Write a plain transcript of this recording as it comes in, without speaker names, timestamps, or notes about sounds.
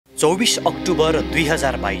24 October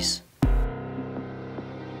 2022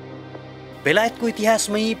 बेलायतको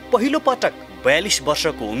इतिहासमै पहिलो पटक 42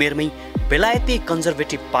 वर्षको उमेरमै बेलायती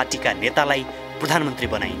कन्जर्भेटिभ पार्टीका नेतालाई प्रधानमन्त्री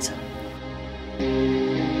बनाइन्छ।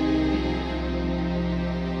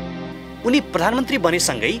 उनी प्रधानमन्त्री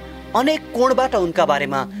बनेसँगै अनेक कोणबाट उनका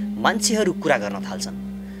बारेमा मान्छेहरू कुरा गर्न थाल्छन्।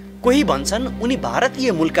 कोही भन्छन् उनी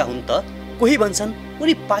भारतीय मूलका हुन् त कोही भन्छन्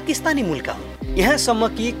उनी पाकिस्तानी मूलका हुन्। यहाँसम्म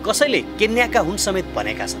कि कसैले केन्याका हुन् समेत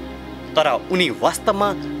भनेका छन्। तर उनी वास्तवमा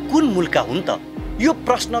कुन मूलका हुन् त? यो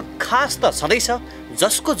प्रश्न खास त छँदैछ,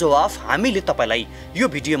 जसको जवाफ हामीले तपाईलाई यो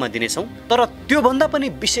भिडियोमा दिनेछौँ। तर त्यो भन्दा पनि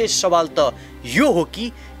विशेष सवाल त यो हो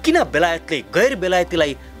कि किन बेलायतले गैर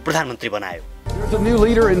बेलायतीलाई प्रधानमन्त्री बनायो? There's a new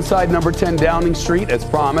leader inside number 10 Downing Street. As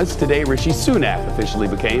promised, today Rishi Sunak officially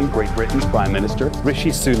became Great Britain's Prime Minister.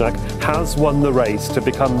 Rishi Sunak has won the race to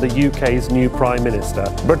become the UK's new Prime Minister.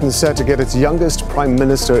 Britain's set to get its youngest Prime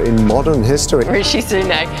Minister in modern history. Rishi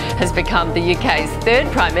Sunak has become the UK's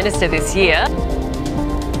third Prime Minister this year.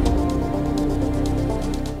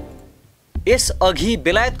 यस अघि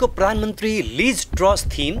बेलायतको प्रधानमन्त्री lease truss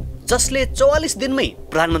थिइन्, जसले 44 दिनमै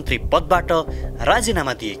प्रधानमन्त्री पदबाट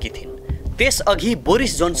राजीनामा दिएकी थिइन्। त्यसअघि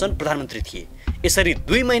बोरिस जोन्सन प्रधानमन्त्री थिए। यसरी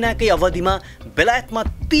 2 महिनाकै अवधिमा बेलायतमा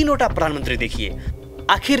 3 वटा प्रधानमन्त्री देखिए।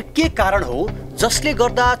 आखिर के कारण हो जसले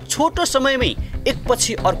गर्दा छोटो समयमै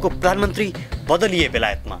एकपछि अर्को प्रधानमन्त्री बदलिए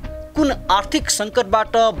बेलायतमा? कुन आर्थिक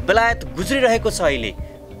सङ्कटबाट बेलायत गुज्रिरहेको छ अहिले?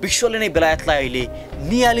 विश्वले नै बेलायतलाई अहिले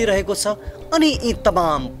नियालिरहेको छ अनि यी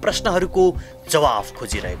तमाम प्रश्नहरूको जवाफ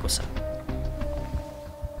खोजिरहेको छ।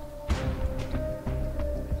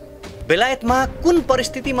 बेलायतमा कुन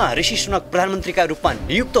परिस्थितिमा ऋषि सुनक प्रधानमन्त्रीका रूपमा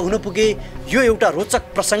नियुक्त हुन पुगे, यो एउटा रोचक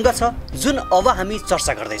प्रसङ्ग छ जुन अब हामी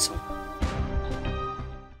चर्चा गर्दैछौँ।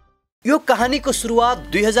 यो कहानीको सुरुवात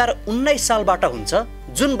 2019 सालबाट हुन्छ,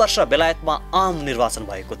 जुन वर्ष बेलायतमा आम निर्वाचन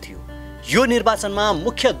भएको थियो। यो निर्वाचनमा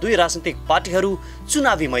मुख्य 2 राजनीतिक पार्टीहरू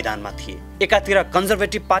चुनावी मैदानमा थिए। एकातिर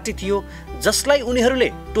कन्जर्भेटिभ पार्टी थियो, जसलाई उनीहरूले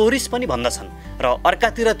टोरिस पनि भन्दछन्, र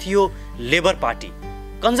अर्कातिर थियो लेबर पार्टी।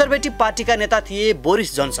 कन्जर्भेटिभ पार्टीका नेता थिए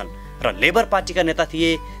बोरिस जोन्सन र लेबर पार्टीका नेता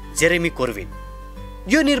थिए जेरेमी कोर्बिन।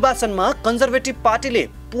 यो निर्वाचनमा कन्जर्भेटिभ पार्टीले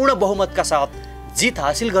पूर्ण बहुमतका साथ जित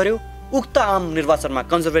हासिल गर्यो। उक्त आम निर्वाचनमा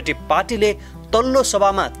कन्जर्भेटिभ पार्टीले तल्लो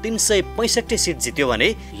सभामा 365 सिट जित्यो भने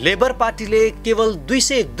लेबर पार्टीले केवल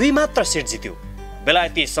 202 मात्र सिट जित्यो।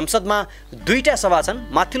 बेलायती संसदमा 2टा सभा छन्।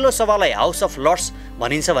 माथिल्लो सभालाई हाउस अफ लर्ड्स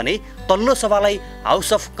भनिन्छ भने तल्लो सभालाई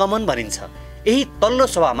हाउस अफ कमन भनिन्छ। यही तल्लो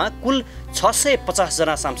सभामा कुल 650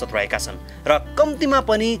 जना सांसद रहेका छन् र कम्तीमा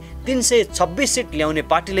पनि 326 सिट ल्याउने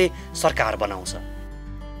पार्टीले सरकार बनाउँछ।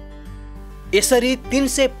 यसरी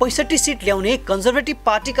 365 सिट ल्याउने कन्जर्भेटिभ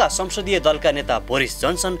पार्टीका संसदीय दलका नेता बोरिस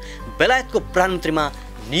जोन्सन बेलायतको प्रधानमन्त्रीमा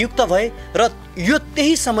नियुक्त भए र यो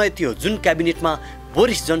त्यही समय थियो जुन क्याबिनेटमा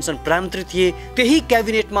बोरिस जोन्सन प्रधानमन्त्री थिए। त्यही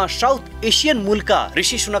क्याबिनेटमा साउथ एसियन मूलका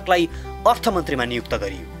ऋषि सुनकलाई अर्थमन्त्रीमा नियुक्त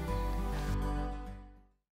गरियो।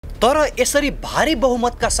 तर यसरी भारी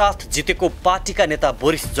बहुमतका साथ जितेको पार्टीका नेता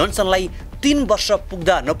बोरिस जोन्सनलाई 3 वर्ष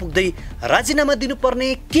पुग्दा नपुग्दै राजीनामा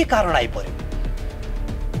दिनुपर्ने के कारण आइपर्यो?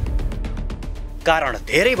 कारण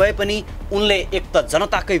धेरै भए पनि उनले एक त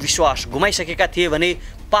जनताकै विश्वास गुमाइसकेका थिए भने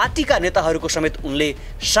पार्टीका नेताहरूको समेत उनले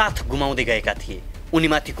साथ गुमाउँदै गएका थिए।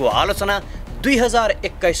 उनीमाथिको आलोचना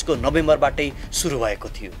 2021 को नोभेम्बरबाटै सुरु भएको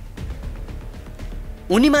थियो।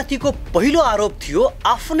 उनीमाथिको पहिलो आरोप थियो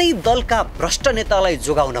आफ्नै दलका भ्रष्ट नेतालाई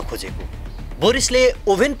जोगाउन खोजेको। बोरिसले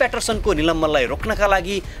ओवेन प्याटरसनको निलम्बनलाई रोक्नका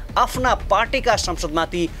लागि आफ्ना पार्टीका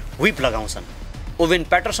संसदमाथि व्हिप लगाउँछन्। ओवेन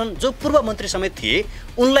प्याटरसन जो पूर्व मन्त्री समेत थिए,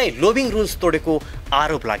 उनलाई लोबिङ रुल्स तोडेको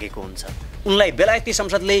आरोप लागेको हुन्छ। उनलाई बेलायती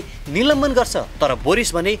संसदले निलम्बन गर्छ, तर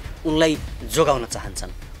बोरिस भने उनलाई जोगाउन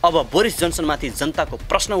चाहन्छन्। अब बोरिस जोन्सनमाथि जनताको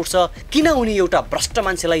प्रश्न उठ्छ, किन उनी एउटा भ्रष्ट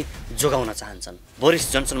मान्छेलाई जोगाउन चाहन्छन्?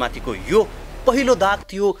 बोरिस जोन्सनमाथिको यो पहिलो दाग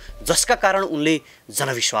थियो जसका कारण उनले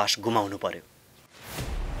जनविश्वास गुमाउनु पर्यो।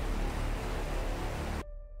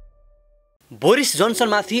 बोरिस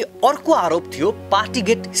जोन्सनमाथि अर्को आरोप थियो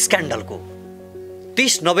पार्टीगेट स्क्यान्डलको।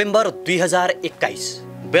 30 नोभेम्बर 2021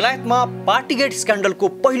 बेलायतमा पार्टीगेट स्क्यान्डलको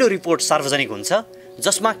पहिलो रिपोर्ट सार्वजनिक हुन्छ,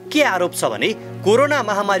 जसमा के आरोप छ भने कोरोना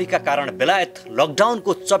महामारीका कारण बेलायत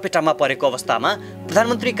लकडाउनको चपेटामा परेको अवस्थामा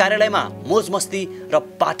प्रधानमन्त्री कार्यालयमा मोजमस्ती र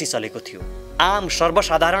पार्टी चलेको थियो। आम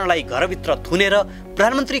सर्वसाधारणलाई घरभित्र थुनेर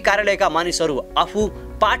प्रधानमन्त्री कार्यालयका मानिसहरू आफू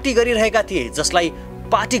पार्टी गरिरहेका थिए, जसलाई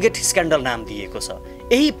पार्टीगेट स्क्यान्डल नाम दिएको छ।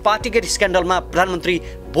 यही पार्टीगेट स्क्यान्डलमा प्रधानमन्त्री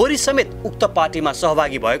बोरिस समेत उक्त पार्टीमा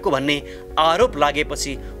सहभागी भएको भन्ने आरोप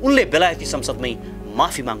लागेपछि उनले बेलायती संसदमै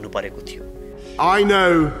माफी माग्नु परेको थियो। I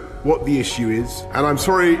know what the issue is, and I'm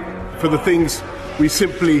sorry for the things we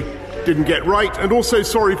simply didn't get right, and also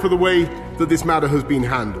sorry for the way that this matter has been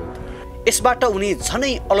handled. यसबाट उनी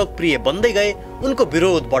झनै अलोकप्रिय बन्दै गए। उनको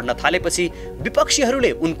विरोध बढ्न थालेपछि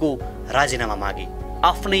विपक्षीहरूले उनको राजीनामा मागे।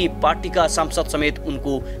 आफ्नै पार्टीका सांसद समेत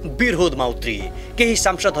उनको विरोधमा उत्रिए। केही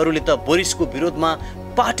सांसदहरूले त बोरिसको विरोधमा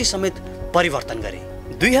पार्टी समेत परिवर्तन गरे।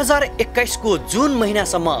 2021 को जुन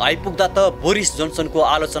महिनासम्म आइपुग्दा त बोरिस जोन्सनको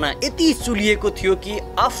आलोचना यति चुलिएको थियो कि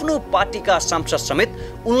आफ्नो पार्टीका सांसद समेत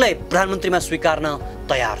उनलाई प्रधानमन्त्रीमा स्वीकार्न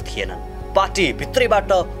तयार थिएनन्। पार्टी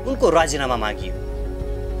भित्रैबाट उनको राजीनामा मागियो।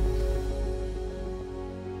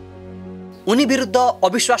 उनी विरुद्ध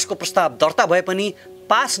अविश्वासको प्रस्ताव दर्ता भए पनि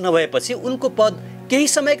पास नभएपछि उनको पद केही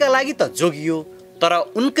समयका लागि त जोगियो, तर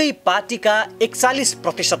उनकै पार्टीका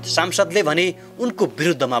 41% सांसदले भने उनको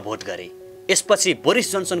विरुद्धमा भोट गरे। यसपछि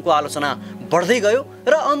बोरिस जोन्सनको आलोचना बढ्दै गयो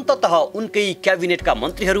र अन्ततः उनकै क्याबिनेटका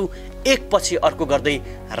मन्त्रीहरू एकपछि अर्को गर्दै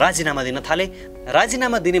राजीनामा दिन थाले।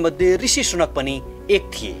 राजीनामा दिने मध्ये ऋषि सुनक पनि एक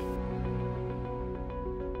थिए।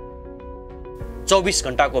 24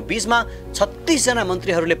 घण्टाको बीचमा 36 जना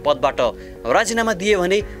मन्त्रीहरूले पदबाट राजीनामा दिए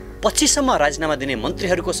भने 25 सम्म राजीनामा दिने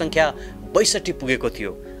मन्त्रीहरूको संख्या 62 पुगेको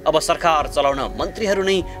थियो। अब सरकार चलाउन मन्त्रीहरू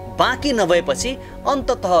नै बाँकी नभएपछि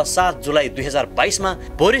अन्ततः 7 जुलाई 2022 मा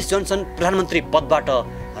बोरिस जोन्सन प्रधानमन्त्री पदबाट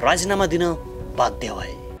राजीनामा दिन बाध्य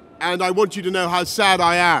भए। And I want you to know how sad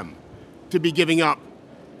I am to be giving up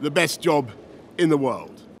the best job in the world.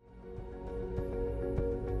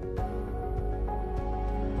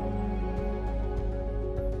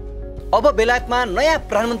 अब बेलायतमा नयाँ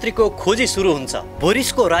प्रधानमन्त्रीको खोजी सुरु हुन्छ।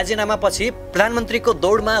 बोरिसको राजीनामापछि प्रधानमन्त्रीको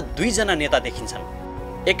दौडमा 2 जना नेता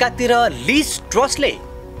देखिन्छन्। एकातिर लिज ट्रसले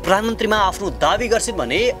प्रधानमन्त्रीमा आफ्नो दावी गर्छिन्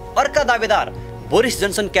भने अर्का दावेदार बोरिस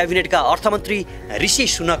जोन्सन क्याबिनेटका अर्थमन्त्री ऋषि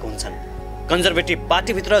सुनक हुन्छन्। कन्जर्भेटिभ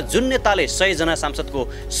पार्टीभित्र जुन नेताले 100 जना सांसदको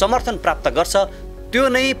समर्थन प्राप्त गर्छ त्यो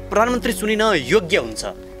नै प्रधानमन्त्री चुनिन योग्य हुन्छ।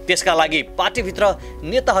 त्यसका लागि पार्टीभित्र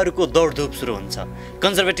नेताहरूको दौडधुप सुरु हुन्छ।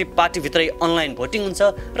 कन्जर्भेटिभ पार्टीभित्रै अनलाइन भोटिङ हुन्छ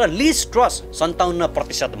र लिज ट्रस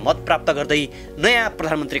 57% मत प्राप्त गर्दै नयाँ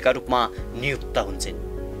प्रधानमन्त्रीका रूपमा नियुक्त हुन्छन्।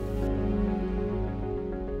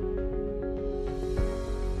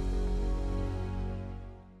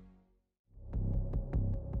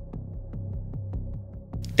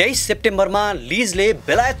 सेप्टेम्बरमा लिजले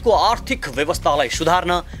बेलायतको आर्थिक व्यवस्थालाई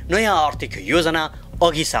सुधार्न नयाँ आर्थिक योजना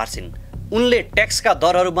अघि सार्छिन्। उनले ट्याक्सका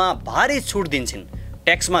दरहरूमा भारी छुट दिन्छन्।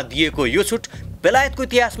 ट्याक्समा दिएको यो छुट बेलायतको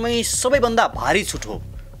इतिहासमै सबैभन्दा भारी छुट हो।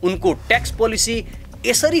 उनको ट्याक्स पोलिसी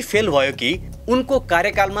यसरी फेल भयो कि उनको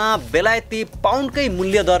कार्यकालमा बेलायती पाउन्डकै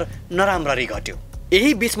मूल्य दर नराम्ररी घट्यो।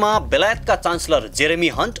 यही बीचमा बेलायतका चान्सलर जेरेमी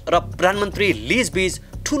हन्ट र प्रधानमन्त्री लिज बीच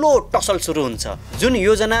ठुलो टसल सुरु हुन्छ। जुन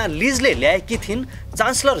योजना लिजले ल्याएकी थिइन्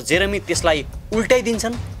चान्सलर जेरेमी त्यसलाई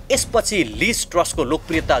उल्टाइदिन्छन्। यसपछि लिज ट्रसको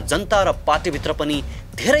लोकप्रियता जनता र पार्टीभित्र पनि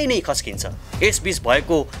धेरै नै खस्किन्छ। यसबीच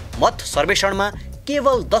भएको मत सर्वेक्षणमा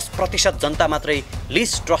केवल 10% जनता मात्रै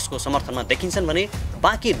लिज ट्रसको समर्थनमा देखिन्छन् भने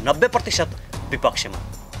बाँकी 90% विपक्षमा।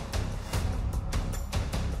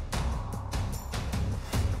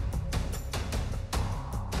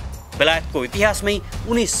 बेलायतको इतिहासमै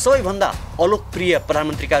उनी सबैभन्दा अलोकप्रिय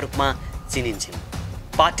प्रधानमन्त्रीका रूपमा चिनिन्छन्।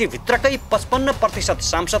 पार्टीभित्रकै 55%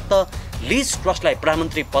 सांसद त लिज ट्रसलाई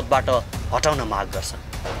प्रधानमन्त्री पदबाट हटाउन माग गर्छन्।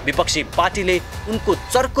 विपक्षी पार्टीले उनको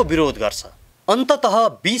चर्को विरोध गर्छ। अन्ततः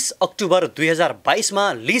 20 अक्टोबर 2022 मा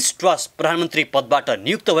लिज ट्रस प्रधानमन्त्री पदबाट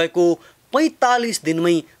नियुक्त भएको 45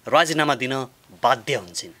 दिनमै राजीनामा दिन बाध्य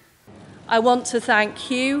हुन्छन्। I want to thank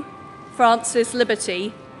you, Francis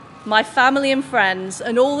Liberty, my family and friends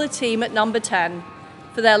and all the team at Number 10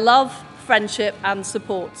 for their love, friendship and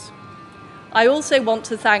support. I also want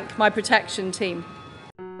to thank my protection team.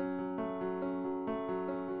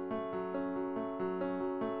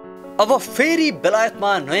 अब फेरि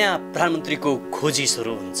बेलायतमा नयाँ प्रधानमन्त्रीको खोजी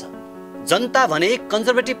सुरु हुन्छ। जनता भने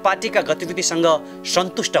conservative पार्टीका गतिविधिसँग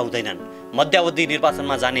सन्तुष्ट हुँदैनन्। मध्यावधि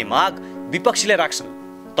निर्वाचनमा जाने माग विपक्षीले राख्छन्,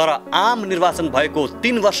 तर आम निर्वाचन भएको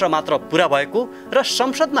 3 वर्ष मात्र पुरा भएको र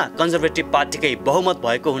संसदमा कन्जर्भेटिभ पार्टीकै बहुमत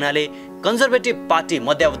भएको हुनाले कन्जर्भेटिभ पार्टी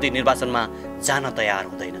मध्यावधि निर्वाचनमा जान तयार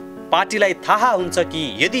हुँदैन। पार्टीलाई थाहा हुन्छ कि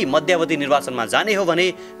यदि मध्यावधि निर्वाचनमा जाने हो भने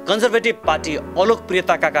कन्जर्भेटिभ पार्टी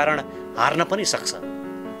अलोकप्रियताका कारण हार्न पनि सक्छ।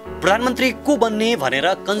 प्रधानमन्त्री को बन्ने भनेर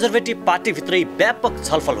कन्जर्भेटिभ पार्टीभित्रै व्यापक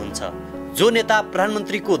छलफल हुन्छ। जो नेता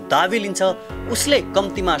प्रधानमन्त्रीको दावी लिन्छ उसले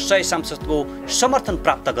कम्तीमा 100 सांसदको समर्थन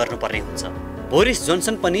प्राप्त गर्नुपर्ने हुन्छ। बोरिस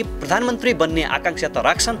जोन्सन पनि प्रधानमन्त्री बन्ने आकांक्षा त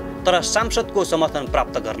राख्छन्, तर सांसदको समर्थन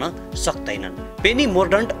प्राप्त गर्न सक्दैनन्। पेनी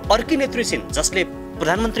मोर्डन्ट अर्की नेत्री छिन् जसले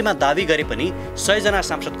प्रधानमन्त्रीमा दावी गरे पनि 100 जना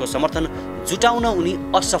सांसदको समर्थन जुटाउन उनी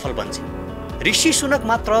असफल बन्छन्। ऋषि सुनक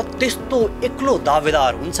मात्र त्यस्तो एक्लो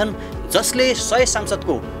दावेदार हुन्छन् जसले 100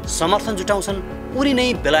 सांसदको समर्थन जुटाउँछन्। उनी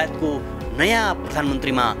नै बेलायतको नयाँ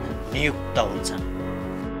प्रधानमन्त्रीमा नियुक्त हुन्छन्।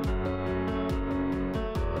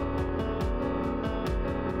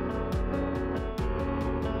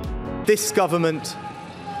 this government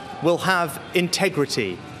will have integrity,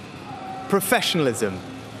 professionalism,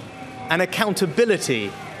 and accountability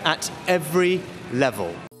at every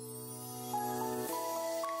level.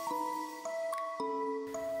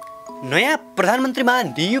 नयाँ प्रधानमन्त्रीमा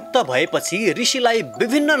नियुक्त भएपछि ऋषिलाई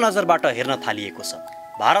विभिन्न नजरबाट हेर्न थालिएको छ।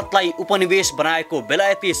 भारतलाई उपनिवेश बनाएको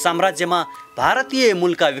बेलायती साम्राज्यमा भारतीय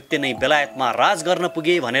मूलका व्यक्ति नै बेलायतमा राज गर्न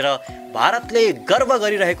पुगे भनेर भारतले गर्व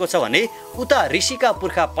गरिरहेको छ भने उता ऋषिका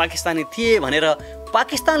पुर्खा पाकिस्तानी थिए भनेर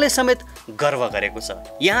पाकिस्तानले समेत गर्व गरेको छ।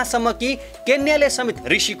 यहाँसम्म कि केन्याले समेत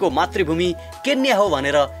ऋषिको मातृभूमि केन्या हो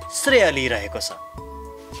भनेर श्रेय लिइरहेको छ।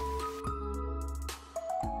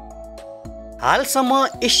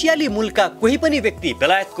 हालसम्म एसियाली मूलका कोही पनि व्यक्ति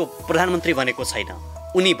बेलायतको प्रधानमन्त्री बनेको छैन।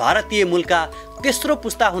 उनी भारतीय मूलका तेस्रो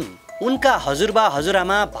पुस्ता हुन्। उनका हजुरबा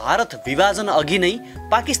हजुरआमा भारत विभाजन अघि नै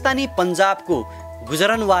पाकिस्तानी पन्जाबको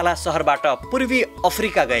गुजरनवाला शहरबाट पूर्वी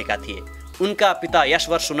अफ्रिका गएका थिए। उनका पिता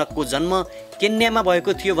याश्वर सुनकको जन्म केन्यामा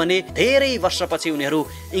भएको थियो भने धेरै वर्षपछि उनीहरू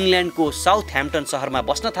इङ्ल्यान्डको साउथह्याम्पटन शहरमा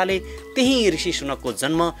बस्न थाले। त्यही ऋषि सुनकको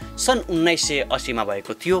जन्म सन् 1980 मा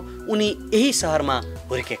भएको थियो। उनी यही शहरमा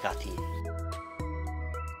हुर्केका थिए।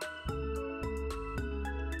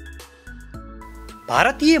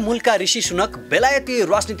 भारतीय मूलका ऋषि सुनक बेलायती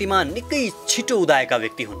राजनीतिमा निकै छिटो उदाएका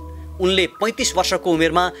व्यक्ति हुन्। उनले 35 वर्षको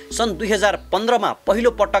उमेरमा सन् 2015 मा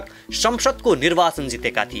पहिलो पटक संसदको निर्वाचन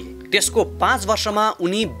जितेका थिए। त्यसको 5 वर्षमा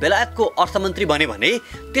उनी बेलायतको अर्थमन्त्री बने भने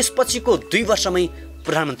त्यसपछिको 2 वर्षमै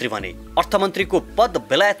प्रधानमन्त्री बने। अर्थमन्त्रीको पद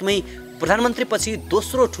बेलायतमै प्रधानमन्त्रीपछि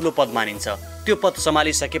दोस्रो ठुलो पद मानिन्छ। त्यो पद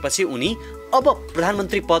सम्हालिसकेपछि उनी अब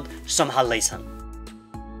प्रधानमन्त्री पद सम्हाल्दैछन्।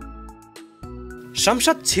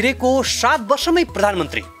 संसद छिरेको 7 वर्षमै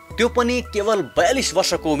प्रधानमन्त्री, त्यो पनि केवल 42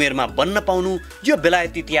 वर्षको उमेरमा बन्न पाउनु यो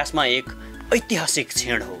बेलायती इतिहासमा एक ऐतिहासिक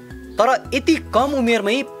क्षण हो। तर यति कम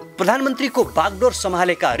उमेरमै प्रधानमन्त्रीको बागडोर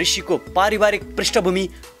सम्हालेका ऋषिको पारिवारिक पृष्ठभूमि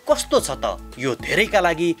कस्तो छ त यो धेरैका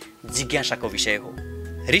लागि जिज्ञासाको विषय हो।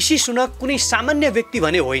 ऋषि सुनक कुनै सामान्य व्यक्ति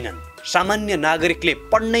भने होइनन्। सामान्य नागरिकले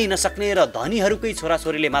पढ्नै नसक्ने र धनीहरूकै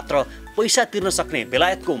छोराछोरीले मात्र पैसा तिर्न सक्ने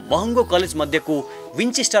बेलायतको महँगो कलेज मध्येको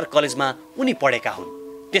विन्चेस्टर कलेजमा उनी पढेका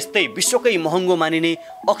हुन्। त्यस्तै विश्वकै महँगो मानिने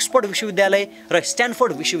अक्सफोर्ड विश्वविद्यालय र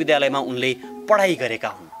स्ट्यानफोर्ड विश्वविद्यालयमा उनले पढाइ गरेका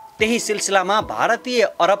हुन्। त्यही सिलसिलामा भारतीय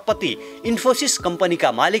अरबपति इन्फोसिस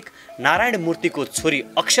कम्पनीका मालिक नारायण मूर्तिको छोरी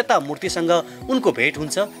अक्षता मूर्तिसँग उनको भेट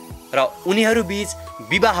हुन्छ र उनीहरू बीच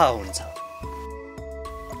विवाह हुन्छ।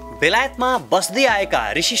 बेलायतमा बस्दै आएका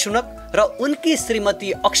ऋषि सुनक र उनकी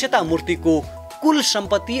श्रीमती अक्षता मूर्तिको कुल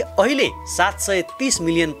सम्पत्ति अहिले 730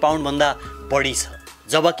 मिलियन पाउन्ड भन्दा बढी छ,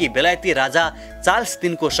 जबकि बेलायती राजा चार्ल्स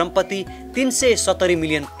III को सम्पत्ति 370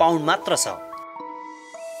 मिलियन पाउन्ड मात्र छ।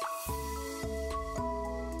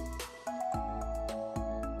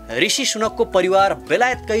 ऋषि सुनकको परिवार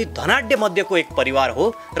बेलायतकै धनाढ्य मध्येको एक परिवार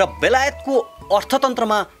हो र बेलायतको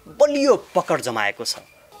अर्थतन्त्रमा बलियो पकड जमाएको छ।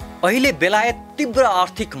 अहिले बेलायत तीव्र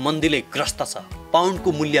आर्थिक मन्दीले ग्रस्त छ।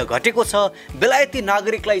 पाउन्डको मूल्य घटेको छ। बेलायती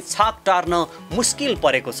नागरिकलाई छाप टार्न मुस्किल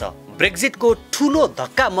परेको छ। ब्रेक्जिटको ठूलो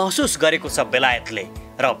धक्का महसुस गरेको छ बेलायतले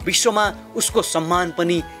र विश्वमा उसको सम्मान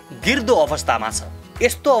पनि गिर्दो अवस्थामा छ।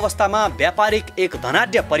 यस्तो अवस्थामा व्यापारिक एक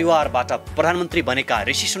धनाढ्य परिवारबाट प्रधानमन्त्री बनेका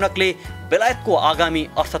ऋषि सुनकले बेलायतको आगामी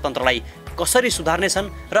अर्थतन्त्रलाई कसरी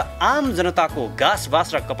सुधार्नेछन् र आम जनताको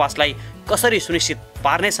घाँस-बास र कपासलाई कसरी सुनिश्चित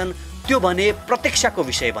पार्नेछन् त्यो भने प्रतीक्षाको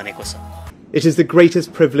विषय बनेको छ। It is the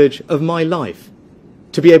greatest privilege of my life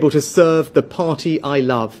to be able to serve the party I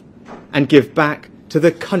love and give back to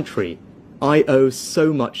the country I owe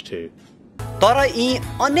so much to. तर यी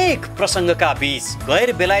अनेक प्रसङ्गका बीच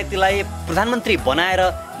गैर बेलायतीलाई प्रधानमन्त्री बनाएर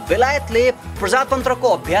बेलायतले प्रजातन्त्रको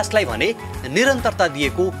अभ्यासलाई भने निरन्तरता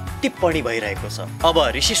दिएको टिप्पणी भइरहेको छ। अब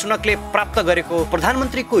ऋषि सुनकले प्राप्त गरेको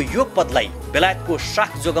प्रधानमन्त्रीको यो पदलाई बेलायतको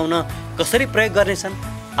साख जोगाउन कसरी प्रयोग गर्नेछन्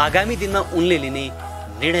आगामी दिनमा उनले लिने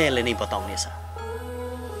निर्णयले नै बताउनेछ।